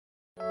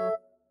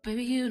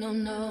Baby, you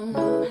don't know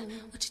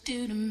what you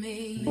do to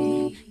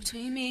me.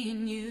 Between me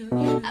and you,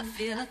 I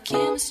feel a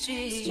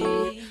chemistry.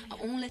 I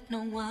won't let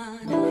no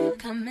one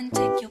come and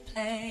take your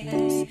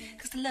place.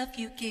 Cause the love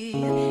you give,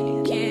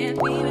 it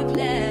can't be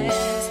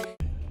replaced.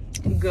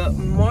 Good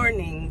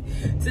morning.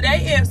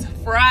 Today is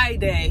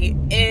Friday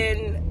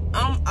and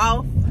I'm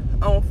off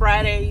on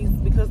Fridays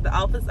because the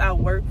office I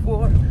work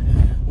for,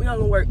 we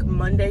only work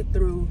Monday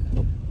through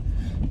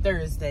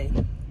Thursday.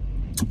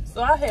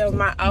 So I have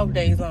my off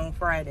days on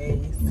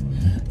Fridays.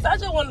 So I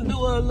just want to do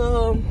a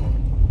little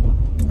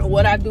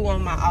what I do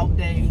on my off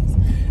days.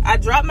 I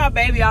dropped my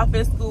baby off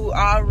at school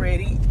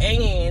already,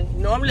 and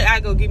normally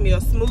I go get me a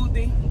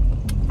smoothie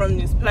from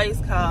this place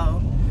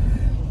called,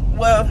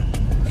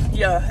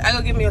 I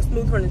go get me a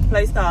smoothie from this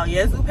place called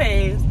Yazoo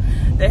Pass.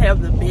 They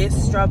have the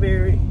best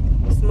strawberry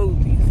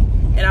smoothies.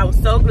 And I was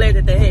so glad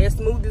that they had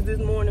smoothies this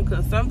morning,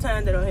 because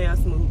sometimes they don't have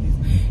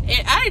smoothies.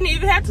 And I didn't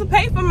even have to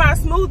pay for my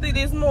smoothie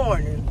this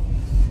morning.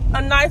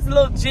 A nice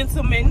little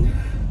gentleman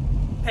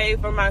paid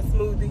for my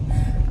smoothie.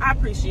 I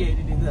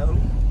appreciated it though.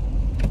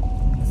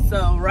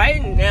 So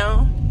right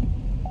now,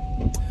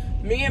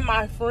 me and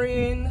my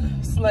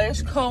friend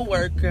slash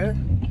co-worker,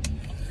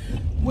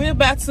 we're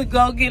about to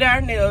go get our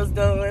nails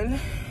done.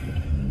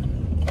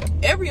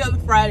 Every other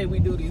Friday we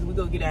do this. We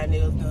go get our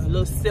nails done. A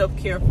little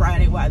self-care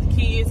Friday while the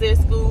kids at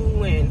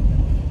school,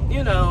 and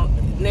you know,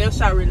 nail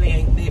shop really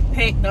ain't that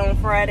packed on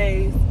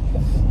Fridays.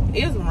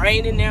 It's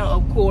raining now,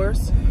 of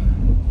course.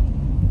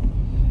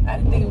 I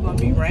didn't think it was gonna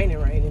be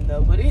raining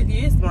though, but it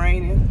is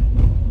raining.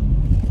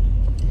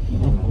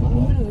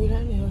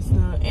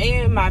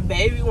 And my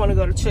baby wanna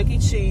go to Chuck E.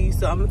 Cheese,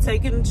 so I'm gonna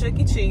take him to Chuck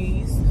E.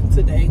 Cheese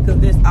today, cause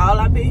that's all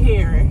I've been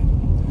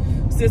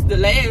hearing since the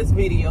last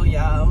video,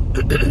 y'all.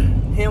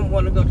 Him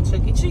wanna go to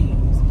Chuck E.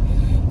 Cheese.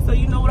 So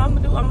you know what I'm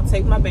gonna do? I'm gonna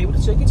take my baby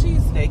to Chuck E.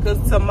 Cheese today, cause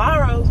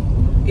tomorrow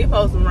it's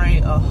supposed to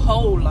rain a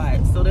whole lot.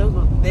 So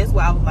that's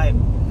why I was like,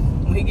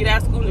 when he get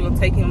out of school, we're gonna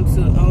take him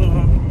to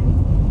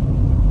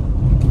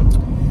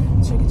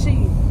Chuck E.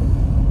 Cheese.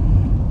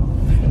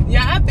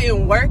 Yeah, I've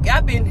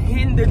been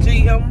hitting the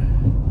gym.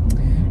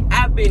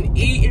 I've been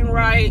eating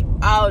right,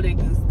 all that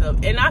good stuff.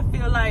 And I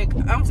feel like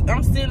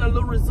I'm seeing a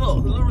little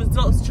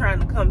results trying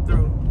to come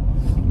through.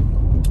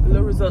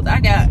 Little results. I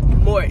got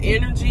more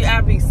energy.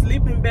 I be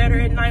sleeping better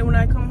at night when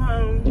I come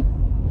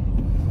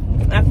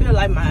home. I feel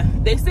like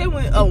they say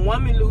when a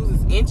woman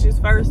loses inches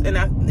first, and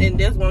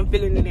that's what I'm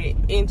feeling in the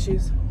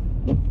inches.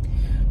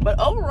 But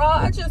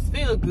overall, I just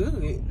feel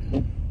good.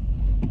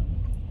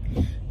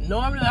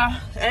 Normally,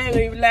 I ain't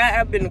gonna even lie,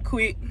 I've been to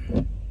quit,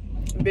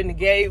 been to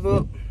gave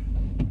up.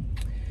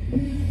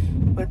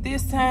 But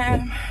this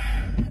time,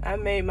 I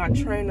made my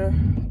trainer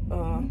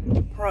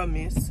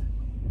promise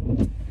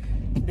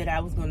that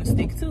I was gonna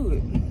stick to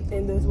it.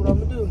 And that's what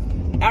I'm gonna do.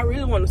 I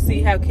really wanna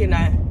see how can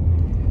I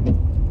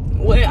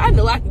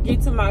know I can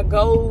get to my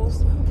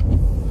goals,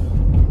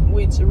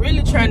 which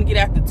really trying to get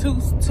after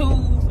twos.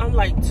 I'm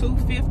like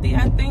 250,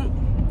 I think.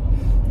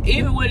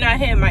 Even when I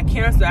had my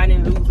cancer, I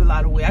didn't lose a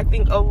lot of weight. I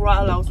think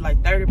overall I was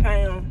like 30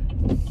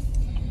 pounds.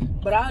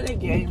 But all that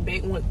gained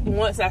back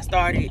once I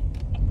started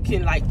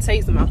like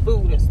tasting my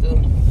food and stuff.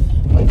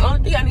 But the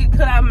only thing I need to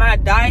cut out of my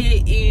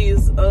diet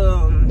is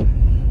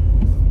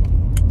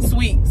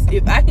sweets.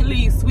 If I can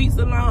leave sweets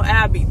alone,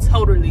 I'll be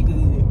totally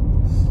good.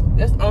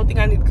 That's the only thing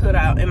I need to cut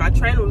out. And my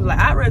trainer was like,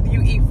 I'd rather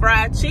you eat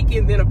fried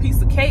chicken than a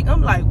piece of cake.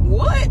 I'm like,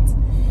 what?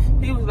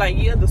 He was like,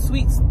 yeah, the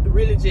sweets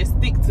really just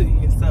stick to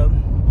you. So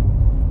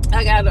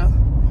I gotta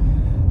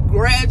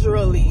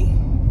gradually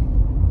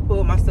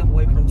pull myself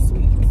away from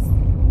sweets.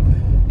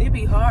 It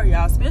be hard,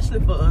 y'all,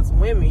 especially for us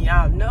women.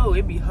 Y'all know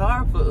it be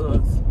hard for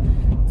us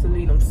to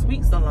leave them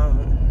sweets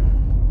alone.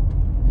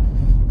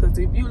 Because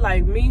if you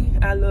like me,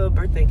 I love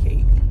birthday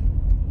cake.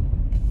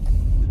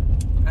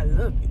 I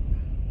love it.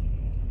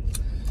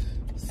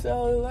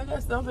 So I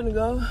got something to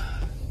go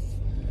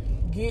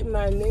get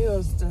my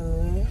nails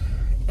done.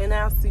 And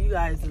I'll see you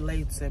guys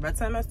later. By the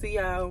time I see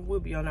y'all, we'll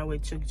be on our way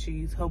to Chuck E.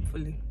 Cheese,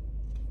 hopefully.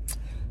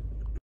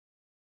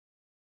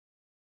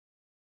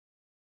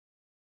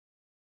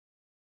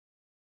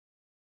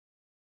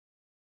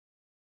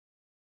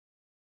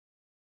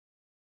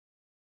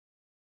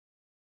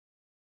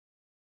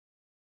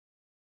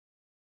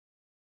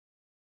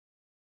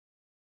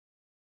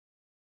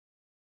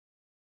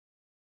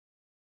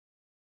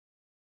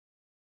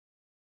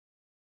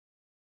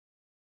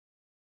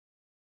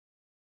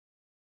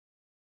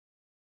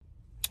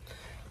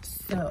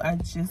 So I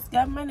just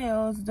got my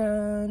nails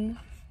done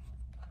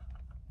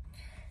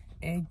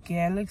at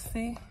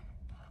Galaxy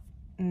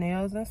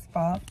Nails and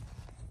Spa.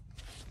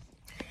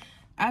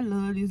 I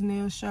love this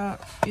nail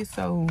shop. It's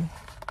so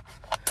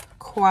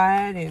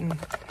quiet and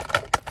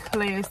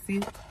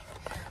classy.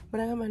 But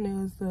I got my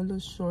nails a little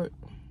short,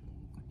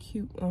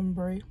 cute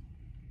ombre.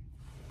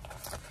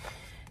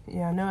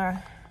 Yeah, I know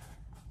I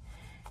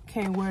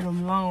can't wear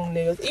them long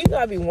nails. Even though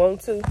I be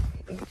wanting to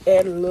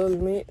add a little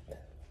length,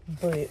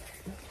 but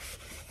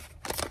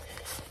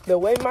the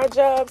way my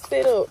job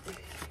set up,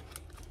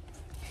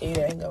 it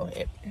ain't gonna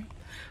happen.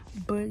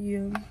 But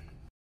yeah.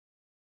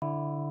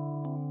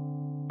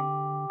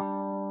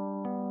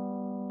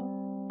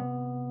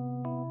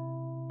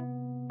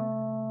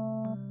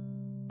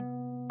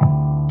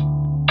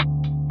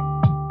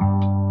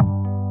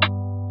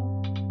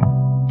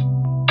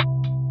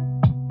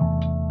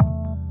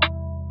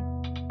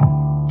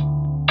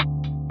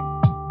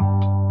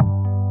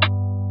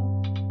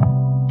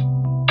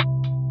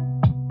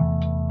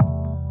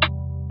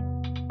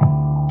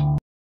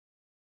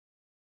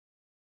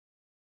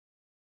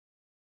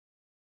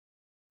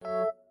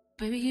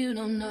 Baby, you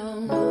don't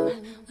know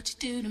what you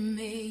do to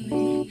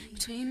me.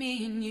 Between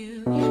me and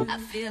you, I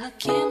feel a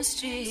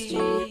chemistry.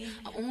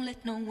 I won't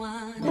let no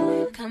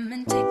one come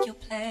and take your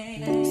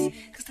place.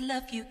 'Cause the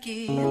love you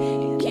give,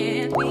 it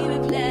can't be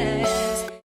replaced.